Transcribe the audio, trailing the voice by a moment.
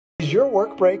Is your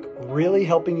work break really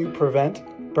helping you prevent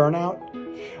burnout?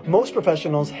 Most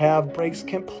professionals have breaks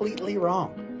completely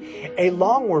wrong. A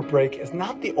long work break is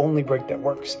not the only break that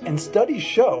works, and studies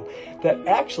show that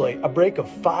actually a break of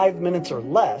 5 minutes or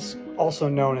less, also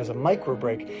known as a micro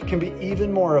break, can be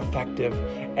even more effective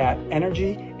at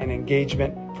energy and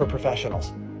engagement for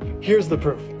professionals. Here's the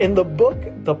proof. In the book,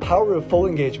 The Power of Full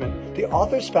Engagement, the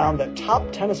authors found that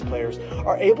top tennis players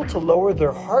are able to lower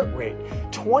their heart rate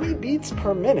 20 beats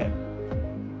per minute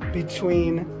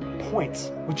between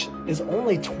points, which is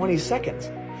only 20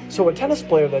 seconds. So a tennis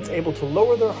player that's able to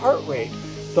lower their heart rate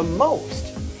the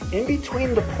most in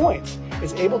between the points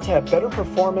is able to have better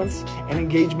performance and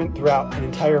engagement throughout an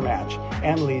entire match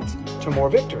and leads to more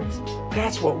victories.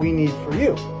 That's what we need for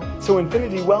you. So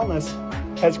Infinity Wellness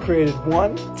has created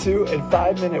 1, 2, and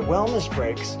 5 minute wellness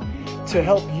breaks to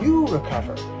help you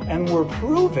recover, and were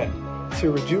proven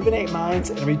to rejuvenate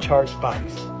minds and recharge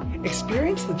bodies.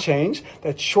 Experience the change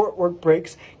that short work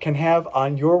breaks can have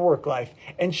on your work life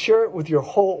and share it with your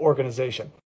whole organization.